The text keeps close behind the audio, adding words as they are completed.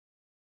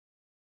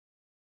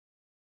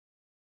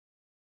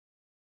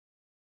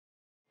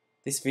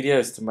This video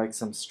is to make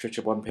some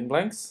Stretcher Bond pen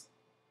blanks.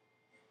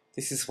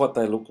 This is what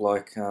they look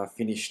like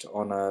finished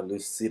on a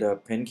Lucida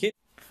pen kit.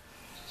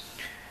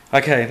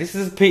 Okay, this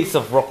is a piece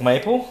of rock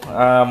maple.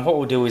 What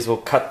we'll do is we'll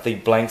cut the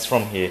blanks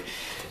from here.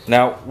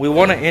 Now, we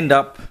want to end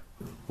up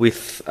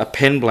with a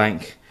pen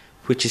blank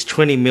which is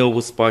 20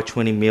 mils by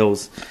 20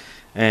 mils,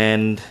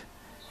 and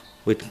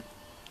we're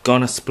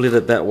gonna split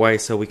it that way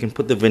so we can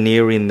put the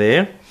veneer in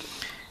there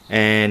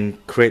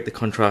and create the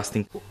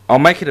contrasting. I'll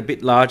make it a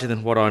bit larger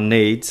than what I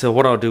need, so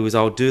what I'll do is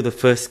I'll do the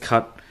first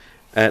cut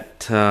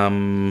at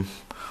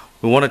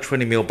we want a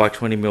 20 mil by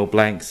 20 mil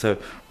blank, so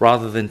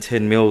rather than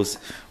 10 mils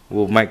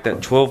we'll make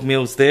that 12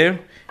 mils there,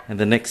 and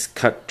the next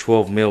cut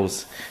 12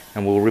 mils,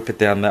 and we'll rip it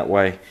down that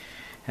way.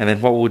 And then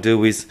what we'll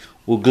do is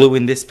we'll glue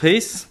in this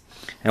piece,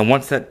 and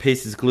once that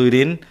piece is glued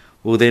in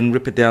we'll then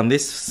rip it down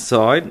this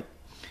side,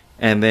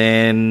 and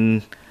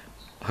then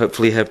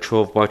hopefully have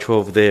 12 by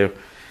 12 there.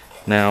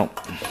 Now,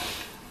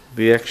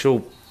 the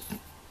actual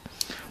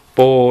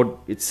board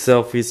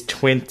itself is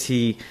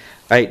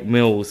 28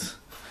 mils,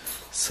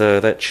 so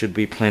that should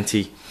be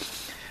plenty.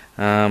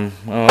 Alright,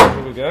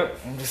 here we go.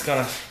 I'm just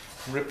gonna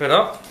rip it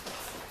up.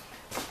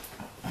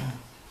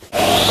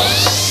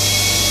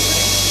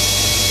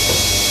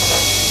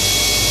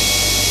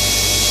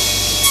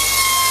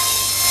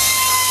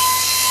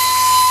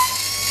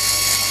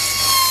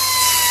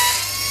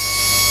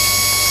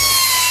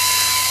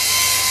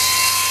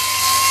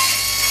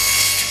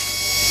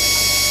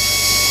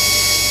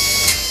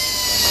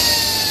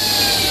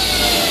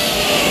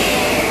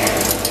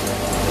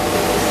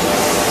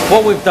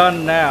 What we've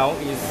done now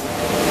is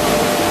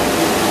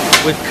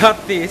we've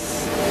cut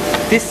this.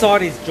 This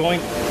side is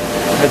joint,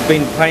 has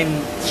been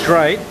plain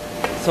straight.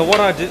 So what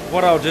I'll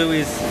do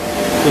is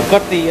we've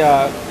got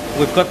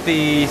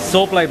the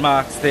saw blade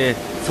marks there.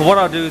 So what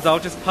I'll do is I'll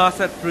just pass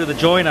that through the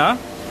joiner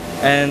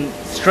and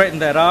straighten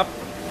that up.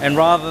 And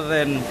rather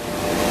than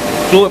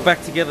glue it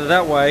back together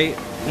that way,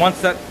 once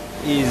that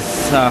is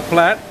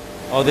flat,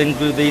 I'll then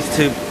glue these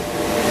two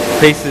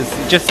pieces.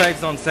 It just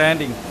saves on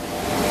sanding.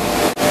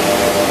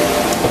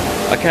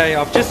 Okay,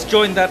 I've just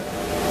joined that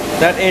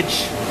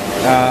edge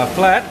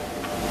flat.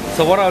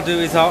 So what I'll do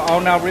is I'll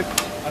now rip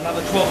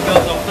another 12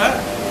 mils off that.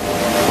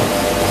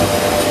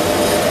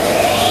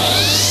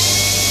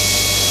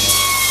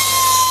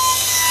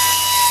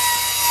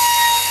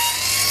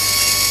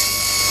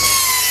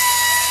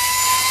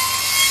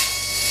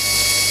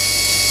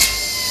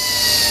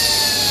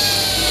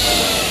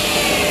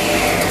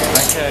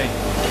 Okay.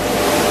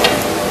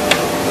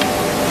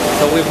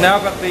 So we've now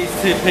got these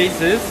two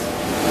pieces.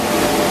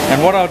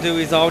 And what I'll do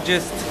is I'll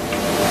just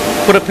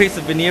put a piece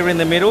of veneer in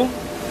the middle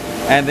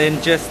and then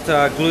just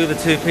glue the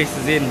two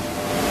pieces in.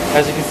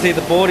 As you can see,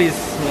 the board is,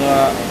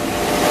 there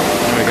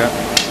we go.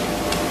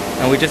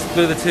 And we just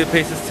glue the two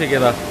pieces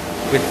together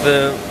with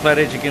the flat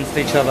edge against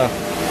each other.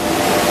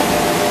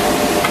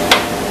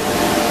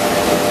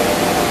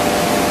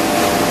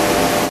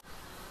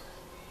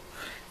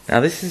 Now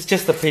this is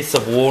just a piece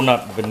of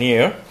walnut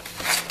veneer.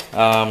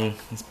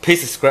 It's a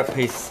piece of scrap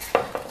piece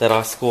that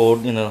I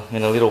scored in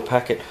a little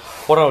packet.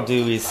 What I'll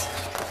do is,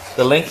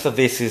 the length of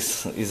this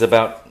is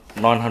about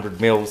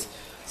 900 mils.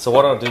 So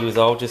what I'll do is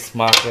I'll just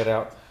mark that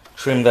out,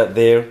 trim that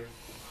there,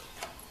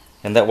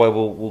 and that way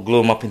we'll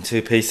glue them up in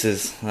two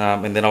pieces,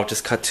 and then I'll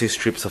just cut two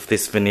strips of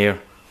this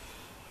veneer.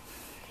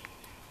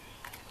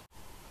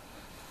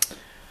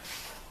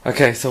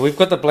 Okay, so we've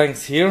got the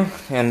blanks here,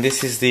 and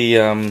this is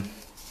the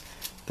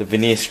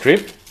veneer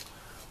strip.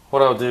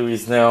 What I'll do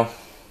is now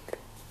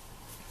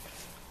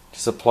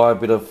just apply a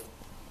bit of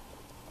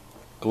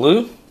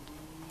glue.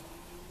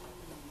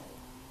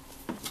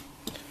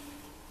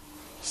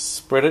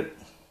 Spread it.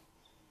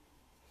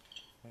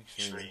 Make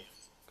sure you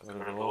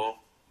got it all.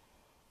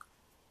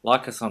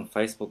 Like us on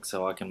Facebook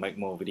so I can make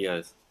more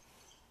videos.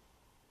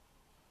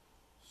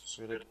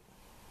 Spread it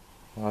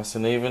nice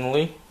and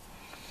evenly.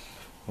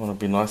 I want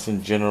to be nice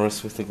and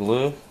generous with the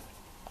glue.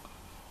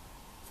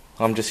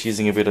 I'm just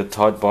using a bit of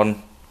Titebond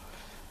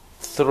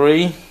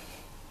 3.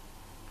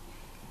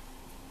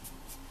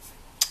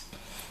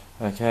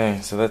 Okay,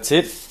 so that's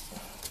it.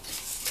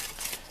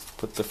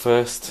 Put the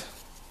first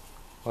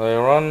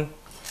layer on.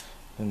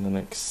 And the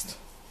next,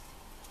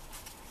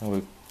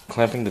 we're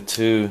clamping the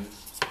two.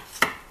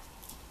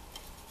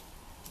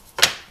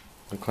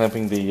 We're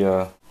clamping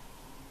the.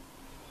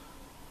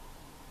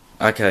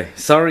 Okay,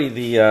 sorry,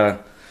 the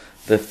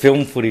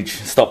film footage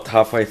stopped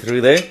halfway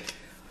through there.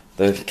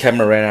 The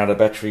camera ran out of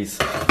batteries.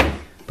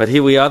 But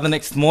here we are the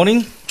next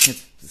morning.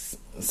 It's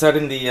sat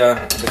in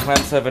the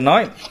clamps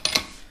overnight.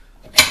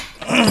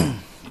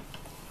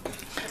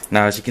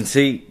 Now, as you can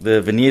see,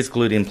 the veneer's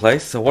glued in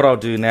place. So what I'll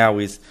do now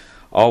is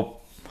I'll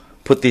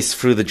put this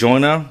through the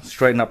joiner,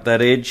 straighten up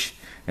that edge,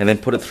 and then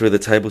put it through the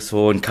table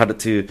saw and cut it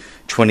to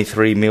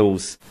 23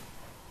 mils.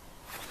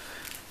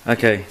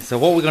 Okay, so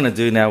what we're going to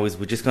do now is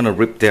we're just going to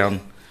rip down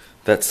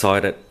that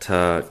side at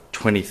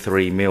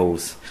 23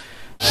 mils.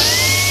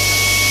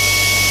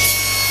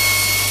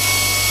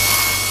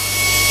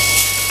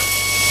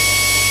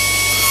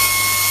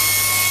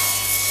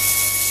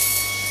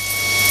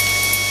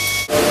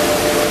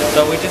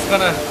 we're just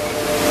gonna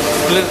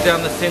split it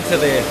down the center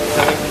there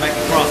so we can make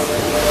a cross.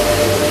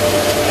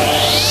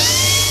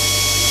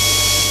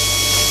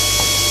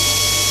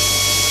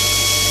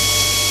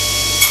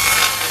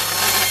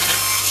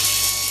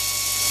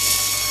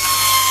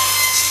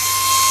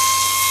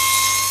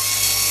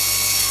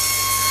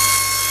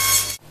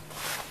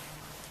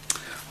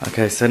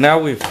 Okay, so now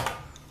we've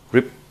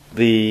ripped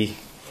the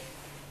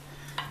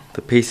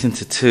piece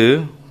into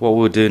two. What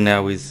we'll do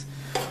now is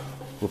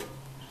we'll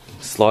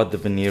slide the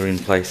veneer in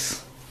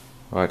place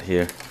right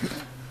here.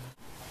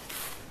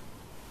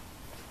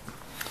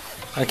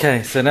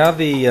 Okay, so now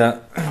the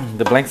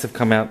the blanks have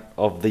come out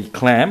of the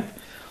clamp.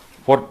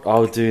 What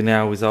I'll do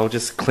now is I'll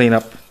just clean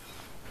up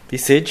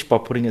this edge by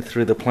putting it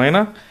through the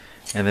planer,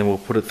 and then we'll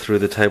put it through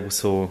the table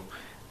saw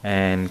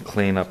and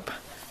clean up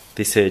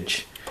this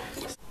edge.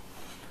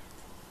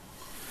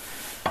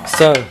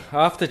 So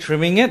after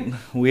trimming it,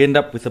 we end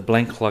up with a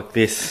blank like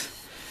this.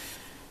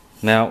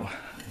 Now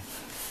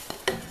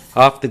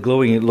after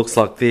gluing it looks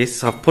like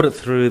this. I've put it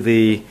through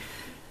the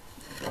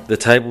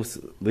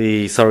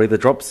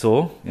drop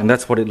saw, and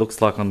that's what it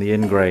looks like on the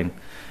end grain.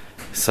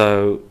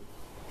 So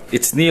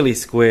it's nearly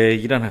square.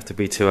 You don't have to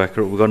be too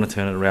accurate. We're going to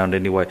turn it around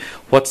anyway.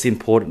 What's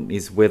important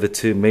is where the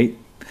two meet.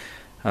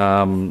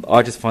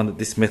 I just find that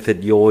this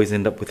method you always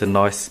end up with a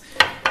nice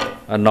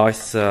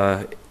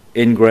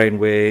end grain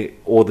where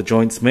all the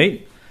joints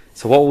meet.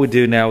 So what we'll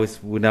do now is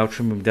we'll now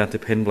trim them down to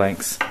pen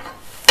blanks.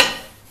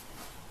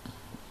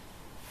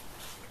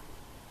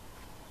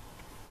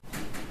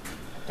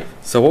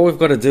 So what we've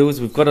got to do is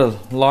we've got to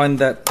line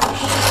that line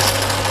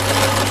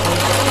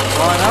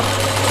up.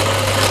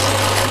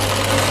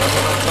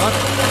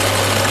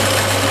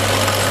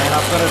 And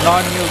I've got a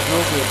 9mm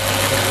drill bit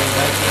that we're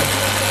making.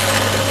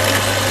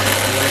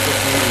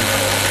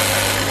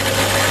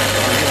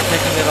 I'm just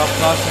taking it off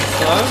nice and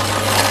slow.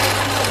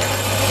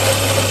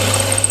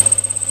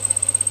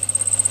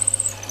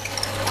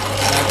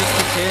 Now just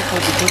be careful,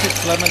 because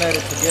it's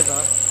laminated together,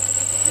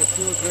 you're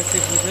too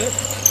aggressive with it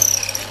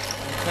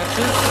and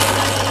catches,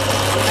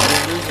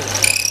 you'll lose it.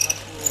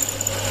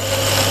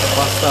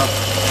 Bust up,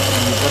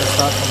 and you've got to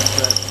start from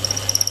scratch.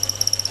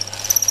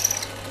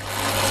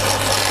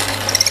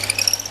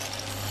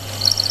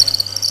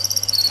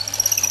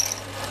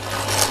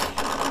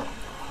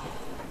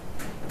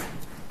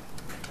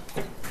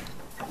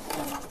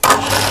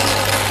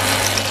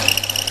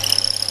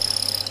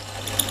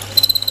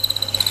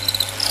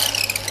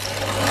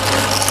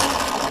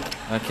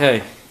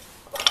 Okay,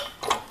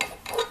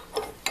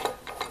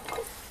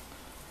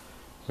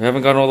 we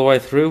haven't gone all the way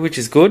through, which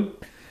is good.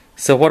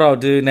 So what I'll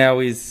do now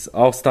is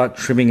I'll start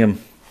trimming them.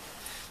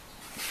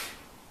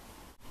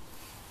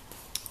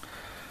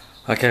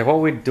 Okay, what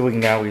we're doing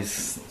now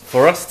is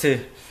for us to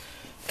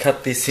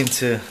cut this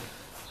into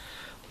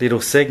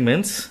little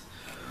segments.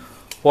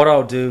 What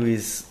I'll do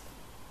is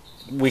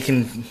we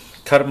can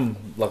cut them,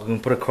 like we can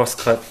put a cross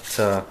cut.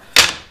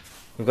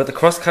 We've got the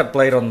cross cut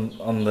blade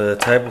on the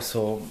table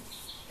saw,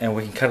 and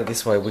we can cut it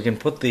this way. We can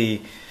put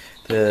the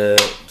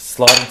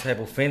sliding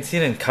table fence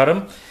in and cut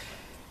them.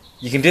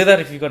 You can do that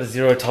if you've got a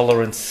zero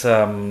tolerance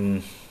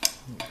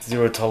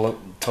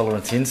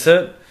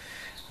insert.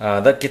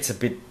 That gets a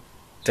bit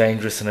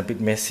dangerous and a bit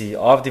messy.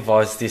 I've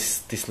devised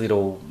this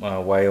little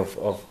way of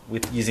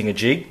with using a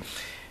jig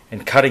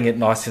and cutting it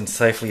nice and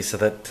safely so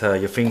that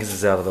your fingers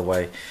is out of the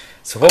way.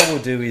 So what we'll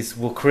do is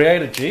we'll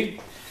create a jig.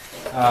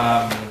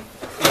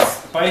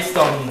 It's based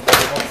on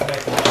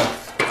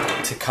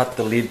to cut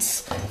the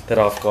lids that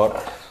I've got.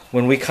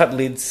 When we cut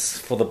lids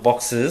for the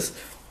boxes,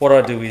 what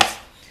I do is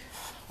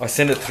I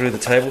send it through the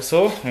table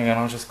saw, and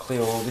I'll just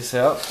clear all this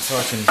out so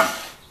I can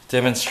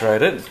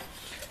demonstrate it.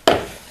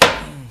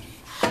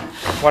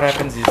 What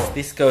happens is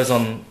this goes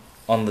on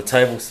the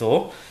table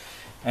saw,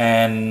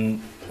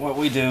 and what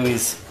we do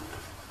is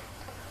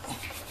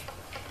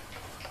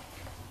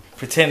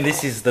pretend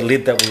this is the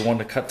lid that we want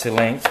to cut to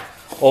length.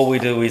 All we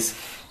do is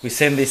we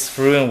send this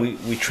through and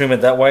we trim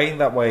it that way.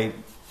 That way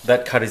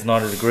that cut is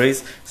 90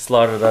 degrees,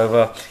 slide it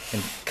over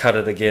and cut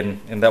it again,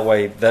 and that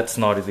way that's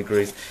 90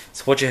 degrees.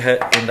 So what you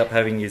end up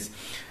having is,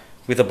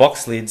 with the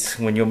box lids,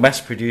 when you're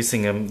mass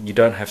producing them, you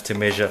don't have to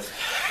measure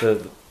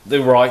the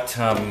right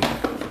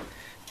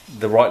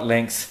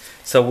lengths.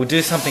 So we'll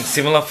do something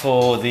similar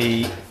for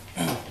the